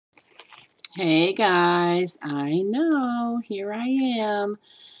Hey guys, I know, here I am.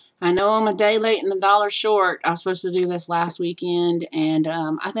 I know I'm a day late and a dollar short. I was supposed to do this last weekend, and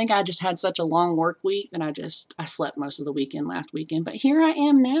I think I just had such a long work week that I slept most of the weekend last weekend. But here I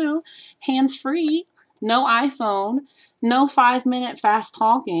am now, hands free, no iPhone, no 5 minute fast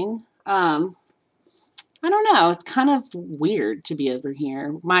talking. I don't know. It's kind of weird to be over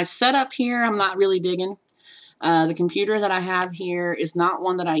here. My setup here, I'm not really digging. The computer that I have here is not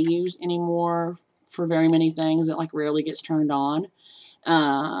one that I use anymore for very many things. It like rarely gets turned on.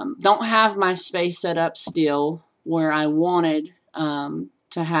 Don't have my space set up still where I wanted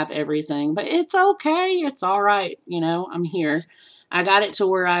to have everything, but it's okay. It's all right. I'm here. I got it to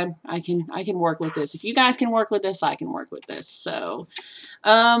where I can work with this. If you guys can work with this, I can work with this. So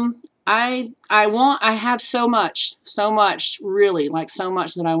I have so much really, like so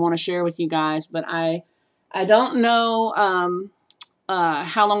much that I want to share with you guys, but I don't know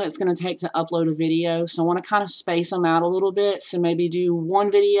how long it's going to take to upload a video, so I want to kind of space them out a little bit. So maybe do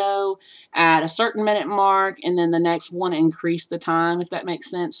one video at a certain minute mark, and then the next one increase the time, if that makes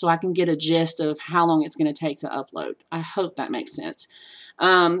sense, so I can get a gist of how long it's going to take to upload. I hope that makes sense.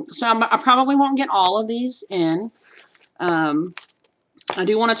 I probably won't get all of these in. I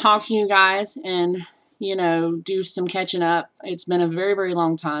do want to talk to you guys and do some catching up. It's been a very, very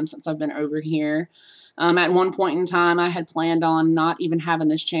long time since I've been over here. At one point in time, I had planned on not even having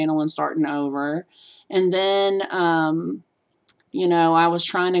this channel and starting over. And then, I was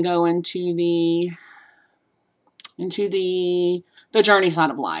trying to go into the journey side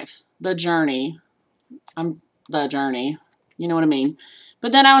of life. The journey. The journey. You know what I mean?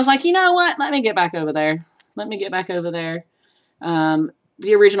 But then I was like, you know what? Let me get back over there. Let me get back over there.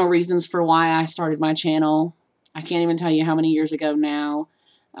 The original reasons for why I started my channel, I can't even tell you how many years ago now.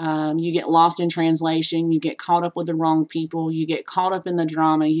 You get lost in translation, you get caught up with the wrong people, you get caught up in the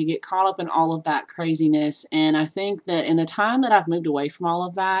drama, you get caught up in all of that craziness. And I think that in the time that I've moved away from all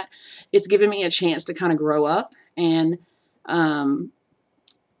of that, it's given me a chance to kind of grow up. And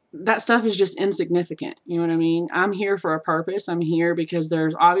that stuff is just insignificant. You know what I mean? I'm here for a purpose. I'm here because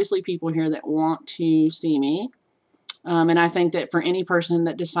there's obviously people here that want to see me. And I think that for any person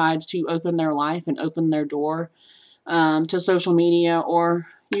that decides to open their life and open their door to social media or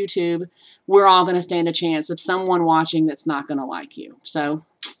YouTube, we're all going to stand a chance of someone watching that's not going to like you. So,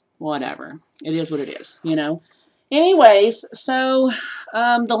 whatever. It is what it is, Anyways, so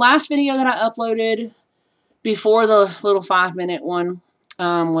the last video that I uploaded before the little 5 minute one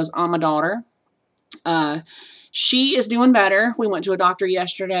was on my daughter. She is doing better. We went to a doctor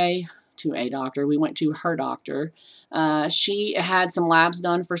yesterday. We went to her doctor. She had some labs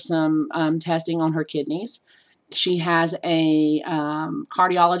done for some testing on her kidneys. She has a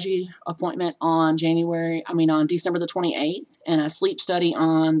cardiology appointment on December the 28th, and a sleep study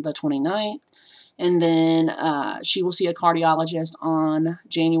on the 29th. And then she will see a cardiologist on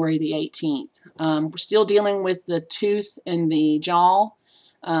January the 18th. We're still dealing with the tooth in the jaw.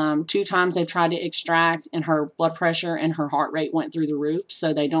 2 times they've tried to extract, and her blood pressure and her heart rate went through the roof,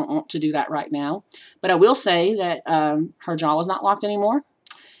 so they don't want to do that right now. But I will say that her jaw is not locked anymore,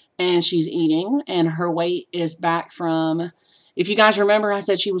 and she's eating, and her weight is back from, if you guys remember, I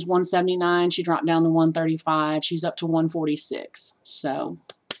said she was 179. She dropped down to 135. She's up to 146. So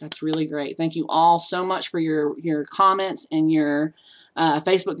that's really great. Thank you all so much for your comments and your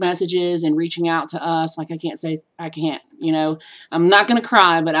Facebook messages and reaching out to us. Like, I can't, I'm not going to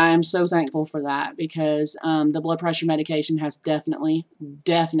cry, but I am so thankful for that, because the blood pressure medication has definitely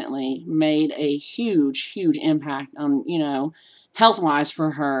made a huge, huge impact on, health-wise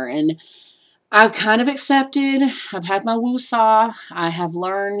for her. And I've kind of accepted. I've had my woosah. I have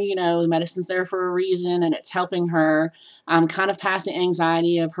learned, the medicine's there for a reason, and it's helping her. I'm kind of past the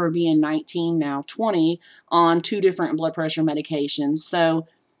anxiety of her being 19, now 20, on 2 different blood pressure medications. So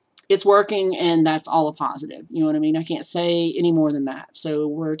it's working, and that's all a positive. You know what I mean? I can't say any more than that. So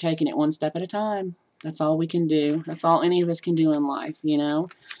we're taking it one step at a time. That's all we can do. That's all any of us can do in life,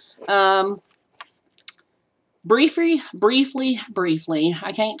 Briefly,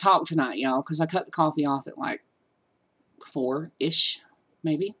 I can't talk tonight, y'all, because I cut the coffee off at like 4-ish,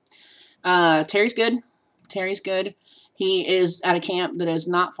 maybe. Terry's good. He is at a camp that is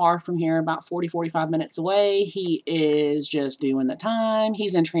not far from here, about 45 minutes away. He is just doing the time.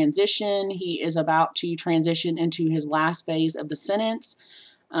 He's in transition. He is about to transition into his last phase of the sentence,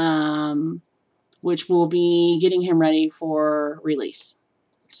 which will be getting him ready for release.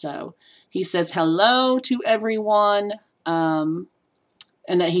 So he says hello to everyone, and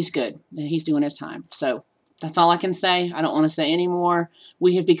that he's good, and he's doing his time. So that's all I can say. I don't want to say any more.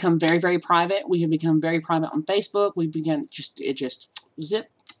 We have become very, very private. We have become very private on Facebook. We began it just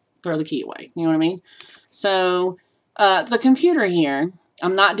zip. throw the key away. You know what I mean? So the computer here,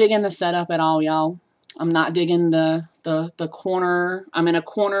 I'm not digging the setup at all, y'all. I'm not digging the corner. I'm in a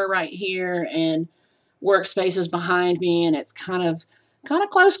corner right here, and workspace is behind me, and it's kind of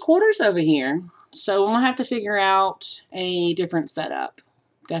close quarters over here. So I'm gonna have to figure out a different setup.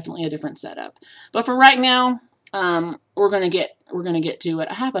 Definitely a different setup. But for right now, we're gonna get to it.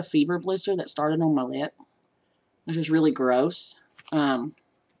 I have a fever blister that started on my lip, which is really gross. No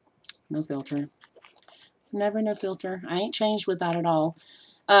filter. Never no filter. I ain't changed with that at all.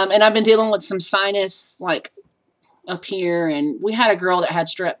 And I've been dealing with some sinus, like, up here, and we had a girl that had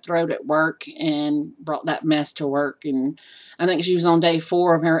strep throat at work and brought that mess to work, and I think she was on day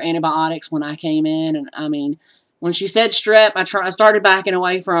 4 of her antibiotics when I came in, and I mean, when she said strep, I started backing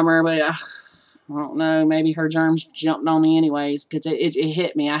away from her, but I don't know, maybe her germs jumped on me anyways, because it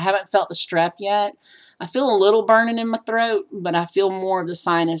hit me. I haven't felt the strep yet. I feel a little burning in my throat, but I feel more of the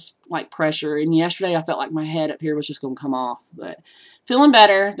sinus, like, pressure, and yesterday I felt like my head up here was just going to come off, but feeling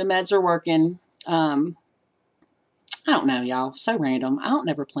better. The meds are working. I don't know, y'all. So random. I don't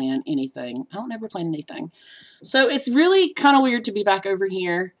never plan anything. So it's really kind of weird to be back over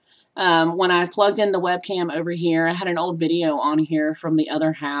here. When I plugged in the webcam over here, I had an old video on here from the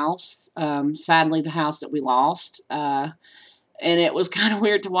other house. Sadly, the house that we lost. And it was kind of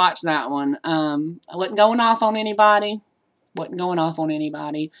weird to watch that one. I wasn't going off on anybody.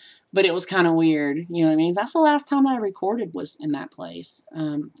 But it was kind of weird. You know what I mean? That's the last time that I recorded was in that place.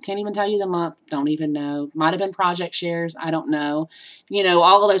 Can't even tell you the month. Don't even know. Might have been project shares. I don't know. You know,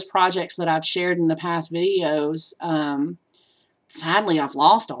 all of those projects that I've shared in the past videos, sadly, I've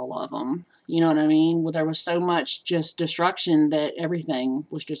lost all of them. You know what I mean? Well, there was so much just destruction that everything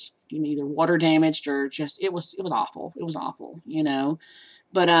was just, you know, either water damaged or just, it was awful. It was awful, you know.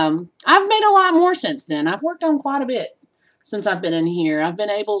 But I've made a lot more since then. I've worked on quite a bit since I've been in here. I've been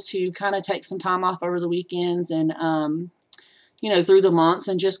able to kind of take some time off over the weekends and, you know, through the months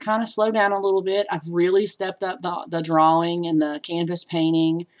and just kind of slow down a little bit. I've really stepped up the drawing and the canvas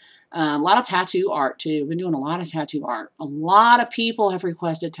painting. A lot of tattoo art, too. I've been doing a lot of tattoo art. A lot of people have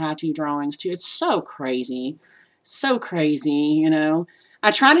requested tattoo drawings, too. It's so crazy. So crazy, you know. I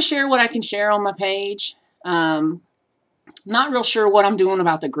try to share what I can share on my page. Not real sure what I'm doing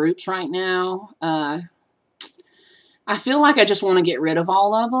about the groups right now. I feel like I just want to get rid of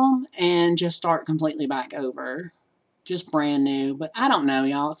all of them and just start completely back over. Just brand new. But I don't know,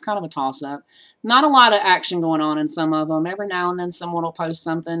 y'all. It's kind of a toss-up. Not a lot of action going on in some of them. Every now and then someone will post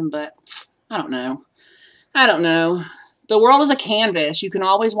something, but I don't know. The world is a canvas. You can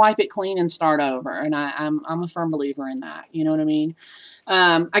always wipe it clean and start over. And I'm a firm believer in that. You know what I mean?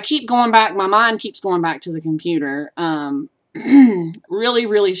 I keep going back. My mind keeps going back to the computer. Really,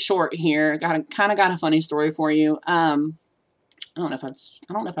 really short here. Kind of got a funny story for you. I don't know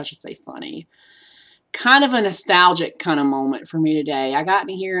if I should say funny. Kind of a nostalgic kind of moment for me today. I got in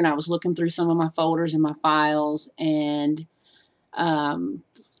here and I was looking through some of my folders and my files, and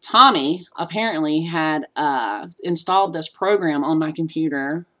Tommy apparently had installed this program on my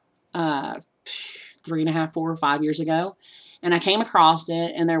computer 3.5, 4, or 5 years ago. And I came across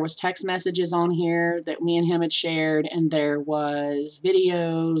it, and there was text messages on here that me and him had shared, and there was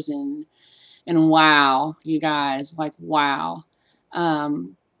videos, and wow, you guys, like, wow.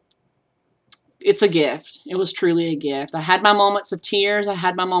 It's a gift. It was truly a gift. I had my moments of tears. I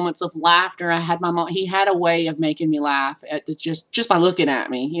had my moments of laughter. He had a way of making me laugh at just by looking at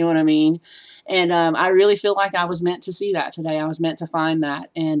me. You know what I mean? And I really feel like I was meant to see that today. I was meant to find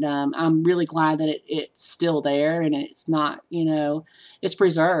that. And I'm really glad that it's still there and it's not, you know, it's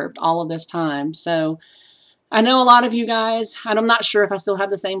preserved all of this time. So I know a lot of you guys, and I'm not sure if I still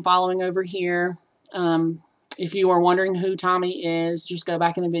have the same following over here. If you are wondering who Tommy is, just go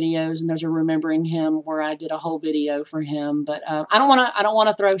back in the videos, and there's a remembering him where I did a whole video for him. But I don't want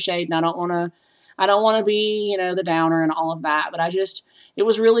to throw shade, and I don't want to be, you know, the downer and all of that. But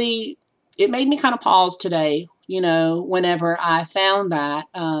it made me kind of pause today, you know, whenever I found that.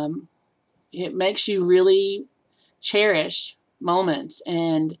 It makes you really cherish moments,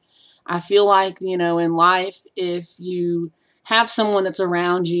 and I feel like, you know, in life, if you have someone that's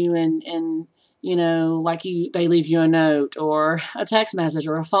around you and you know, like they leave you a note or a text message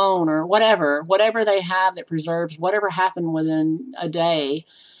or a phone or whatever they have that preserves whatever happened within a day.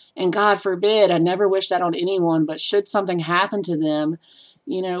 And God forbid, I never wish that on anyone, but should something happen to them,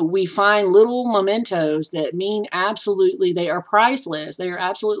 you know, we find little mementos that mean absolutely, they are priceless. They are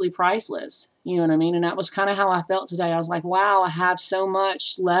absolutely priceless. You know what I mean? And that was kind of how I felt today. I was like, wow, I have so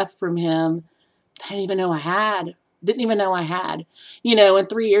much left from him I didn't even know I had. didn't even know I had. You know, and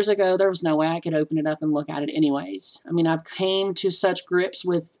 3 years ago, there was no way I could open it up and look at it anyways. I mean, I've came to such grips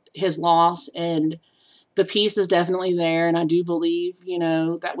with his loss, and the peace is definitely there. And I do believe, you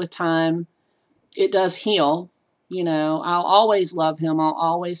know, that with time, it does heal. You know, I'll always love him. I'll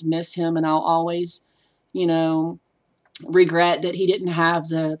always miss him. And I'll always, you know, regret that he didn't have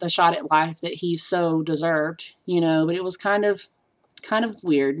the shot at life that he so deserved, you know, but it was kind of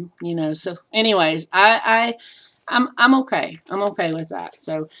weird, you know. So anyways, I'm okay. I'm okay with that.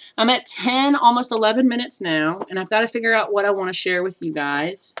 So I'm at 10, almost 11 minutes now, and I've got to figure out what I want to share with you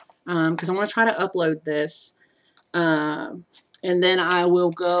guys, because I want to try to upload this, and then I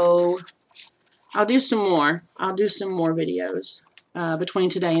will go, I'll do some more videos between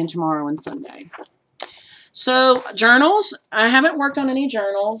today and tomorrow and Sunday. So journals, I haven't worked on any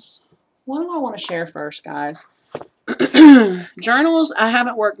journals. What do I want to share first, guys? Journals I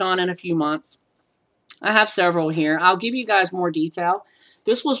haven't worked on in a few months. I have several here. I'll give you guys more detail.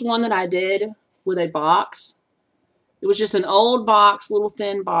 This was one that I did with a box. It was just an old box, little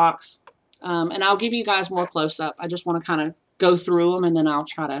thin box. And I'll give you guys more close-up. I just want to kind of go through them, and then I'll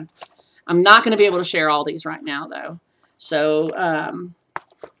try to... I'm not going to be able to share all these right now, though. So,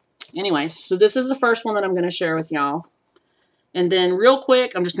 anyways, so this is the first one that I'm going to share with y'all. And then real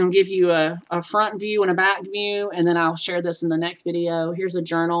quick, I'm just going to give you a front view and a back view, and then I'll share this in the next video. Here's a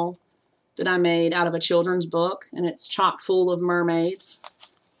journal that I made out of a children's book, and it's chock full of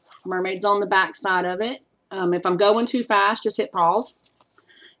mermaids. Mermaids on the back side of it. If I'm going too fast, just hit pause.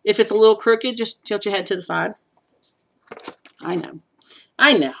 If it's a little crooked, just tilt your head to the side. I know.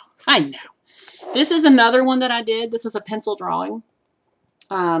 I know. I know. This is another one that I did. This is a pencil drawing.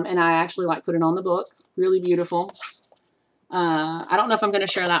 And I actually put it on the book. Really beautiful. I don't know if I'm going to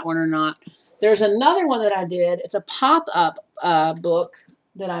share that one or not. There's another one that I did. It's a pop-up book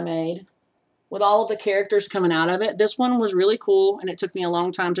that I made with all of the characters coming out of it. This one was really cool, and it took me a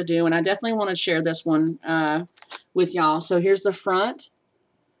long time to do, and I definitely want to share this one with y'all. So here's the front,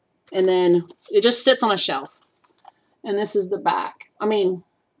 and then it just sits on a shelf. And this is the back. I mean,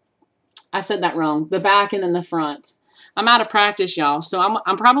 I said that wrong. The back and then the front. I'm out of practice, y'all, so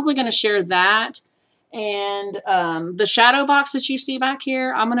I'm probably going to share that. And the shadow box that you see back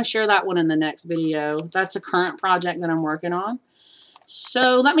here, I'm going to share that one in the next video. That's a current project that I'm working on.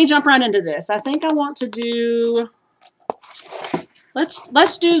 So let me jump right into this. I think I want to do,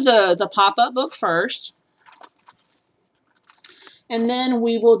 let's do the pop-up book first. And then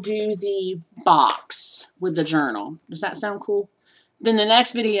we will do the box with the journal. Does that sound cool? Then the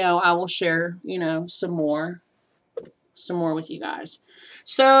next video I will share, you know, some more with you guys.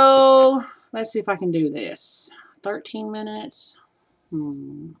 So let's see if I can do this. 13 minutes.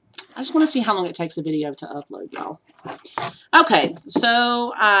 I just want to see how long it takes a video to upload, y'all. Okay,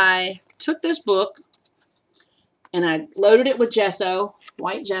 so I took this book and I loaded it with gesso,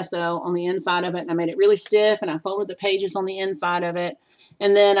 white gesso on the inside of it, and I made it really stiff, and I folded the pages on the inside of it.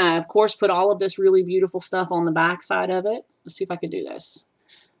 And then I, of course, put all of this really beautiful stuff on the back side of it. Let's see if I can do this.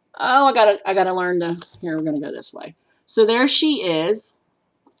 Oh, I gotta learn to, here, we're gonna go this way. So there she is,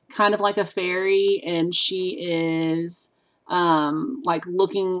 kind of like a fairy, and she is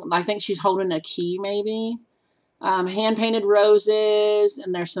looking, I think she's holding a key maybe. Hand-painted roses,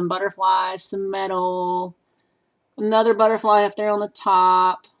 and there's some butterflies, some metal, another butterfly up there on the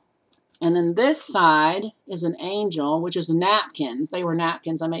top. And then this side is an angel, which is napkins. They were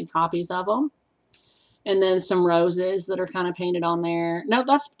napkins. I made copies of them. And then some roses that are kind of painted on there. No,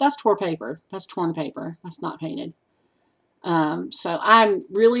 that's torn paper. That's torn paper. That's not painted. So I'm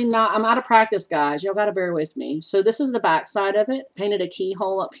really not, I'm out of practice, guys. Y'all got to bear with me. So this is the back side of it. Painted a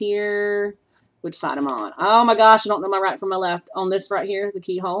keyhole up here. Which side I'm on? Oh my gosh, I don't know my right from my left. On this right here, the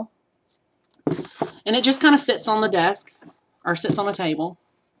keyhole. And it just kind of sits on the desk or sits on a table.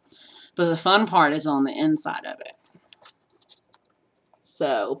 But the fun part is on the inside of it.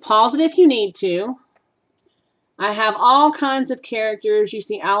 So pause it if you need to. I have all kinds of characters. You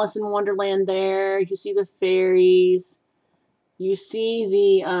see Alice in Wonderland there. You see the fairies. You see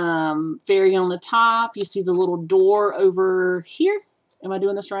the fairy on the top. You see the little door over here. Am I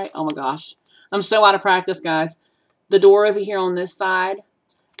doing this right? Oh my gosh. I'm so out of practice, guys. The door over here on this side.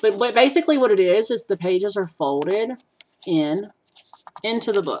 But basically what it is the pages are folded into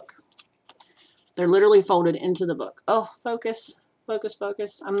the book. They're literally folded into the book. Oh, focus, focus,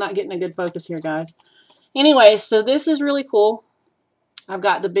 focus. I'm not getting a good focus here, guys. Anyway, so this is really cool. I've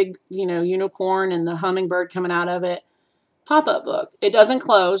got the big, you know, unicorn and the hummingbird coming out of it. Pop-up book. It doesn't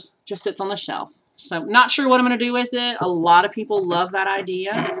close, just sits on the shelf. So not sure what I'm going to do with it. A lot of people love that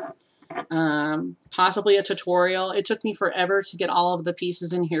idea. Possibly a tutorial. It took me forever to get all of the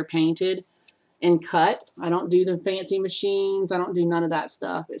pieces in here painted. and cut. I don't do the fancy machines. I don't do none of that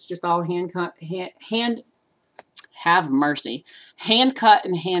stuff. It's just all hand cut, have mercy, hand cut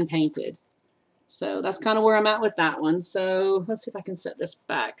and hand painted. So that's kind of where I'm at with that one. So let's see if I can set this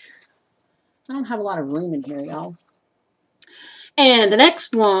back. I don't have a lot of room in here, y'all. And the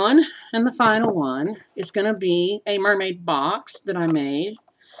next one, and the final one, is going to be a mermaid box that I made.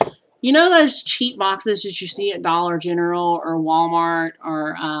 You know those cheap boxes that you see at Dollar General or Walmart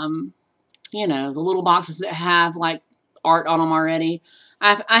or, you know, the little boxes that have, like, art on them already?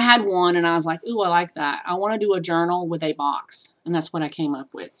 I had one, and I was like, ooh, I like that. I want to do a journal with a box, and that's what I came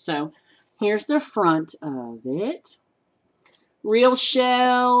up with. So here's the front of it. Real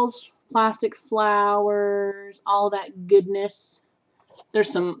shells, plastic flowers, all that goodness.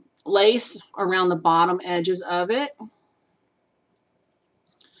 There's some lace around the bottom edges of it.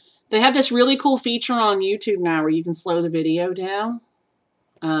 They have this really cool feature on YouTube now where you can slow the video down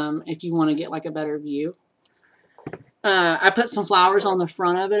if you want to get like a better view. I put some flowers on the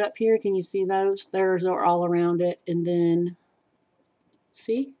front of it up here. Can you see those? Those are all around it. And then,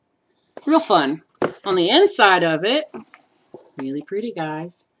 see? Real fun. On the inside of it, really pretty,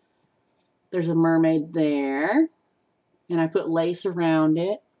 guys. There's a mermaid there. And I put lace around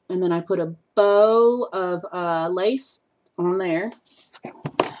it. And then I put a bow of lace on there.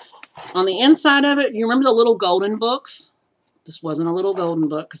 On the inside of it, you remember the little golden books? This wasn't a little golden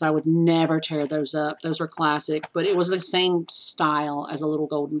book because I would never tear those up. Those are classic. But it was the same style as a little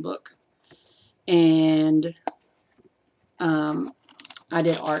golden book. And I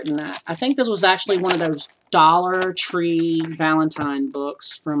did art in that. I think this was actually one of those Dollar Tree Valentine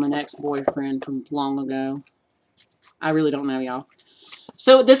books from an ex-boyfriend from long ago. I really don't know, y'all.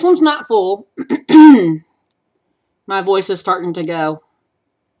 So this one's not full. My voice is starting to go.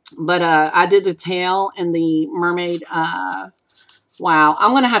 But I did the tail and the mermaid. Wow,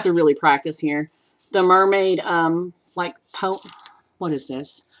 I'm going to have to really practice here. The mermaid, like, what is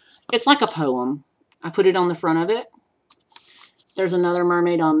this? It's like a poem. I put it on the front of it. There's another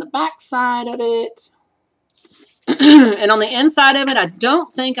mermaid on the back side of it. And on the inside of it, I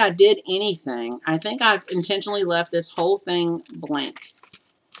don't think I did anything. I think I intentionally left this whole thing blank.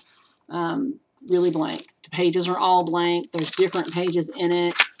 Really blank. The pages are all blank. There's different pages in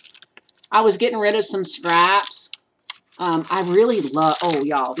it. I was getting rid of some scraps. I really love, oh,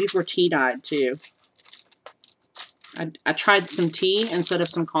 y'all, these were tea-dyed, too. I tried some tea instead of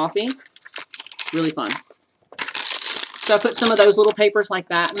some coffee. Really fun. So I put some of those little papers like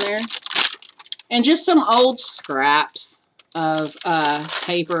that in there. And just some old scraps of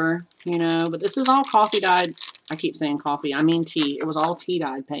paper, you know. But this is all coffee-dyed. I keep saying coffee. I mean tea. It was all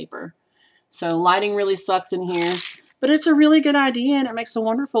tea-dyed paper. So lighting really sucks in here. But it's a really good idea, and it makes a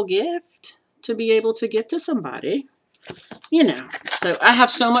wonderful gift to be able to give to somebody. You know. So I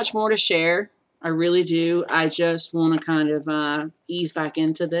have so much more to share. I really do. I just want to kind of ease back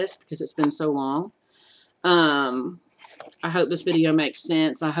into this because it's been so long. I hope this video makes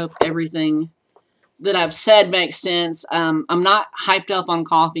sense. I hope everything that I've said makes sense. I'm not hyped up on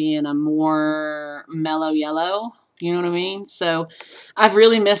coffee, and I'm more mellow yellow. You know what I mean? So I've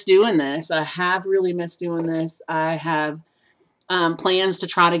really missed doing this. I have really missed doing this. I have plans to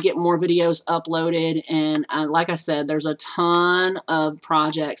try to get more videos uploaded. And like I said, there's a ton of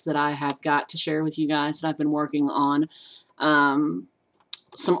projects that I have got to share with you guys that I've been working on.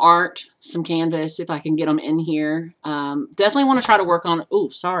 Some art, some canvas, if I can get them in here. Definitely want to try to work on, oh,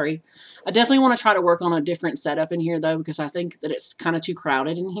 sorry. I definitely want to try to work on a different setup in here, though, because I think that it's kind of too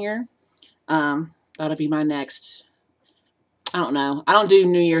crowded in here. That'll be my next, I don't know. I don't do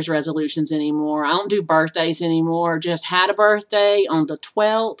New Year's resolutions anymore. I don't do birthdays anymore. Just had a birthday on the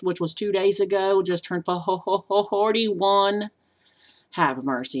 12th, which was 2 days ago. Just turned 41. Have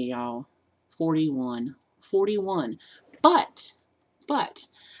mercy, y'all. 41. 41. But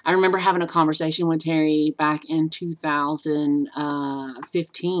I remember having a conversation with Terry back in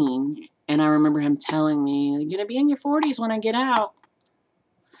 2015, and I remember him telling me, "You're gonna be in your 40s when I get out."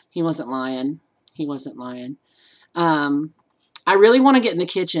 He wasn't lying. He wasn't lying. I really want to get in the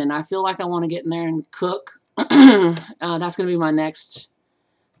kitchen. I feel like I want to get in there and cook. That's gonna be my next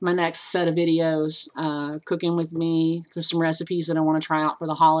set of videos. Cooking with me. There's some recipes that I want to try out for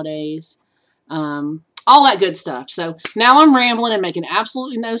the holidays. All that good stuff. So now I'm rambling and making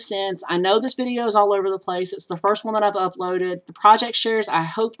absolutely no sense. I know this video is all over the place. It's the first one that I've uploaded. The project shares, I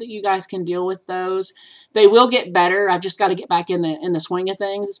hope that you guys can deal with those. They will get better. I've just got to get back in the swing of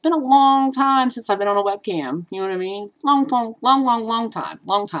things. It's been a long time since I've been on a webcam. You know what I mean? Long time.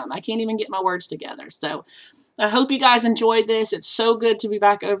 I can't even get my words together. So I hope you guys enjoyed this. It's so good to be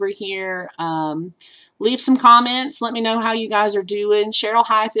back over here. Leave some comments. Let me know how you guys are doing. Cheryl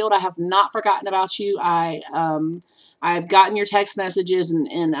Highfield, I have not forgotten about you. I've gotten your text messages,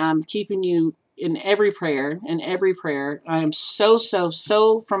 and I'm keeping you in every prayer. I am so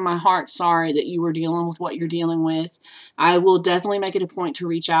from my heart sorry that you were dealing with what you're dealing with. I will definitely make it a point to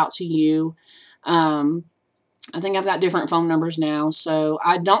reach out to you. I think I've got different phone numbers now, so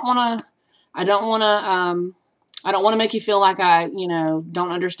I don't want to make you feel like I,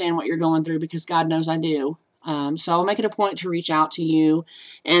 don't understand what you're going through, because God knows I do. So I'll make it a point to reach out to you,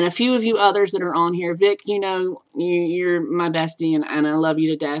 and a few of you others that are on here. Vic, you're my bestie, and I love you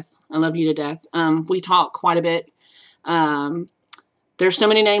to death. I love you to death. We talk quite a bit. There's so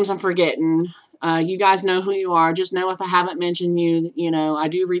many names I'm forgetting. You guys know who you are. Just know if I haven't mentioned you, I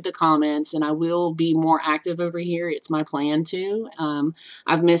do read the comments, and I will be more active over here. It's my plan to.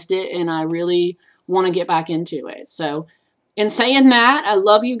 I've missed it, and I really want to get back into it. So in saying that, I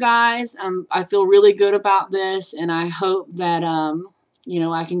love you guys. I feel really good about this, and I hope that,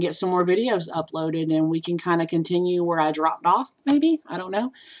 I can get some more videos uploaded, and we can kind of continue where I dropped off, maybe. I don't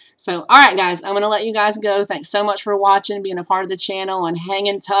know. So, all right, guys, I'm going to let you guys go. Thanks so much for watching, being a part of the channel, and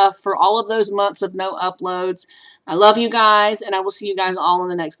hanging tough for all of those months of no uploads. I love you guys, and I will see you guys all in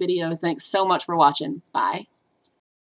the next video. Thanks so much for watching. Bye.